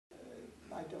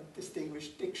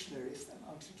distinguished dictionaries and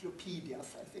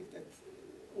encyclopedias. I think that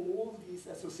all these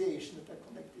associations that are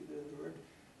connected to the word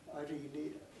are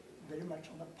really very much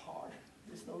on a par.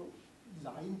 There's no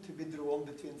line to be drawn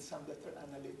between some that are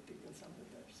analytic and some that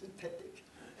are synthetic.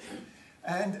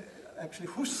 And actually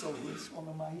Husserl, who is one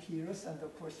of my heroes, and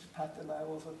of course Pat and I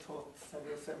also taught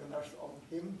several seminars on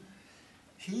him,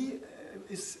 he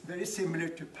is very similar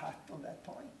to Pat on that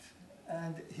point.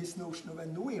 And his notion of a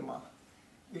noema,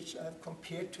 which I've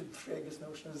compared to Frege's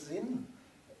notion of Sinn,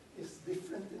 is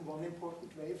different in one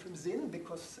important way from Sinn,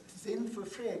 because Sinn for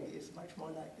Frege is much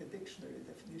more like a dictionary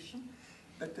definition,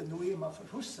 but the noema for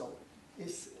Husserl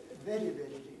is very,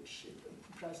 very rich. It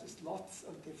comprises lots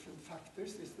of different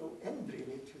factors. There's no end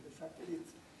really to the fact that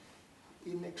it's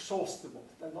inexhaustible.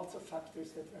 There are lots of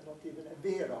factors that we're not even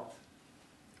aware of.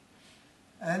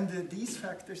 And these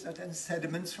factors are then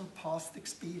sediments from past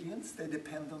experience. They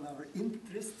depend on our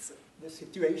interests, the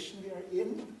situation we are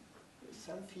in. There's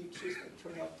some features that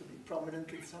turn out to be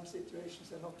prominent in some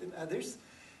situations and not in others,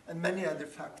 and many other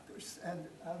factors. And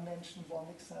I'll mention one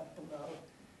example now,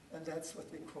 and that's what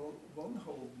we call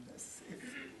one-wholeness.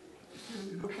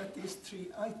 If you look at these three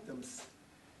items,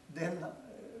 then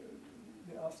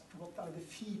we ask what are the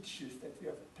features that we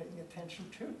are paying attention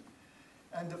to.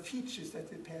 And the features that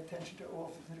we pay attention to are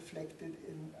often reflected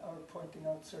in our pointing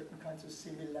out certain kinds of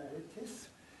similarities.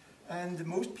 And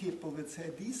most people would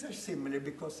say these are similar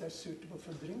because they're suitable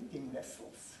for drinking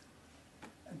vessels.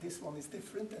 And this one is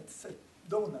different, that's a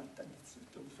donut, and it's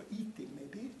suitable for eating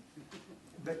maybe.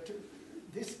 But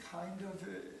this kind of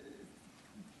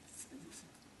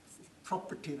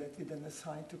property that we then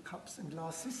assign to cups and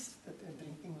glasses, that they're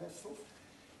drinking vessels,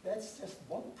 that's just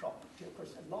one property. Of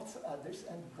course, there are lots of others,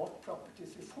 and what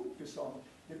properties we focus on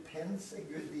depends a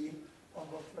good deal on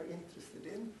what we're interested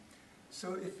in.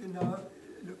 So if you now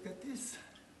look at this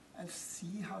and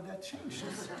see how that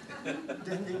changes,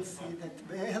 then you'll see that,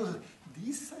 well,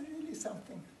 these are really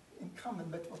something in common,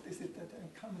 but what is it that are in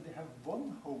common? They have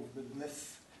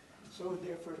one-wholedness. So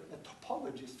therefore, a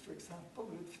topologist, for example,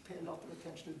 would pay a lot of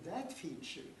attention to that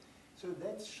feature. So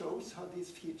that shows how these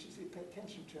features we pay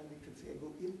attention to, and we could say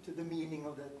go into the meaning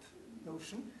of that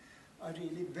notion, are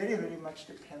really very, very much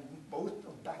dependent both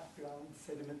on background,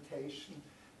 sedimentation,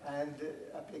 and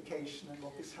application, and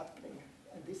what is happening.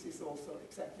 And this is also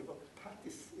exactly what Pat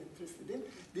is interested in.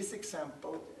 This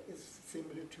example is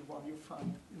similar to one you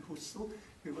find in Husserl,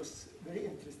 who was very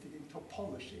interested in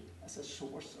topology as a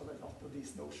source of a lot of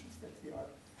these notions that we are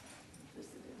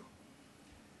interested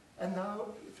in. And now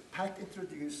Pat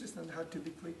introduces, and I have to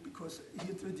be quick because he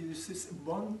introduces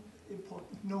one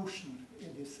important notion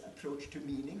in his approach to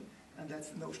meaning, and that's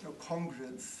the notion of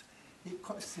congruence. He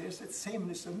says that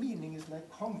sameness of meaning is like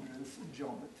congruence in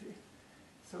geometry.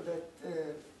 So that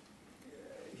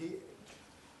he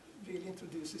really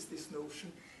introduces this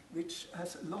notion, which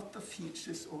has a lot of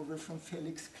features over from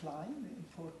Felix Klein, an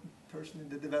important person in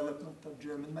the development of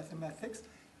German mathematics,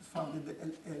 who founded the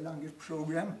Erlanger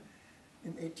program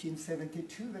in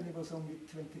 1872 when he was only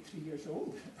 23 years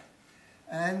old.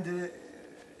 And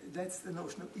that's the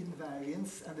notion of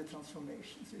invariance and the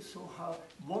transformations. We saw how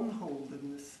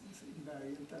one-wholedness is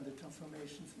invariant and the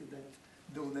transformations with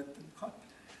that donut and cup.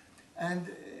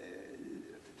 And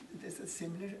there's a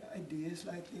similar ideas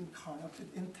like incarnated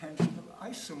intentional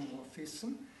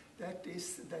isomorphism, that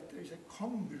is that there's a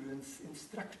congruence in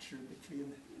structure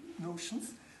between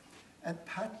notions. And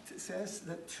Pat says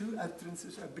that two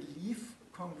utterances are belief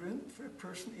congruent for a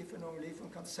person if and only if one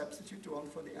can substitute one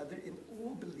for the other in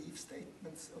all belief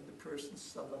statements of the person's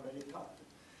sola veritatem.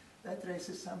 That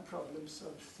raises some problems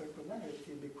of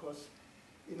circularity, because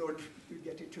in order to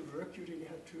get it to work, you really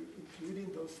have to include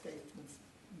in those statements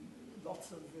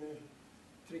lots of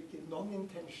tricky,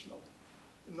 non-intentional,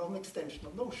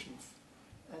 non-extensional notions.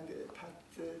 And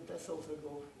Pat does also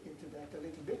go into that a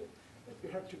little bit, but we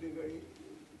have to be very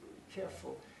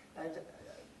careful. And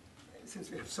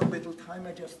since we have so little time,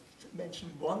 I just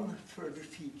mentioned one further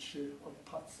feature of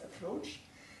Pat's approach,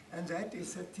 and that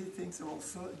is that he thinks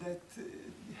also that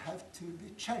we have to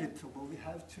be charitable. We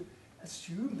have to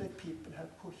assume that people have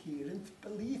coherent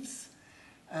beliefs,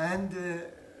 and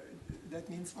that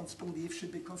means one's belief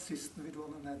should be consistent with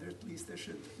one another. At least they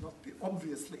should not be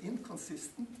obviously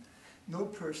inconsistent. No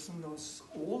person knows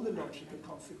all the logical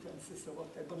consequences of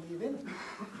what they believe in.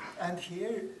 And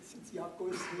here, since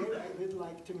Jaakko is here, I would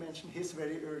like to mention his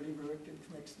very early work in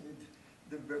connection with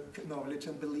the book Knowledge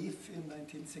and Belief in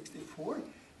 1964,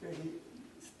 where he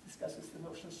discusses the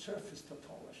notion of surface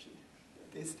tautology.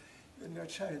 That is, when we are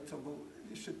charitable,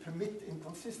 we should permit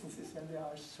inconsistencies when they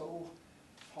are so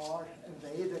far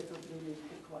away that it really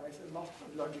requires a lot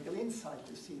of logical insight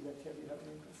to see that here we have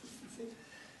an inconsistency.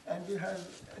 And we have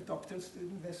a doctoral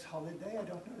student, Wes Halliday. I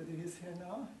don't know whether he's here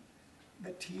now,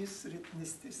 but he's written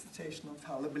his dissertation on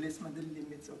fallibilism and the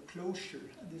limits of closure.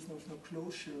 And this notion of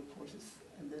closure, of course, is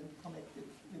then connected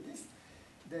with this,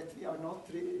 that we are not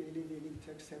really willing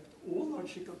to accept all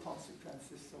logical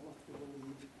consequences of what we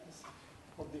believe as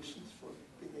conditions for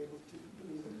being able to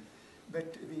believe them.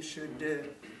 But we should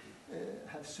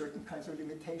have certain kinds of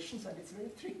limitations, and it's very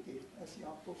tricky, as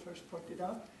Jakob first pointed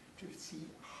out, to see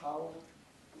how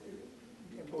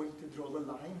we are going to draw the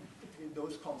line between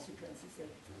those consequences that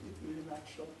it will be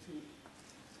natural to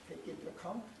take into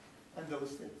account and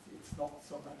those that it's not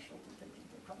so natural to take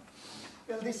into account.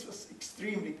 Well, this was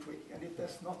extremely quick, and it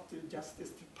does not do justice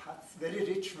to Pat's very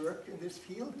rich work in this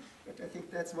field, but I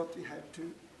think that's what we have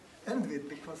to end with,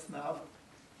 because now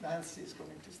Nancy is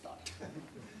going to start.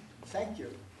 Thank you.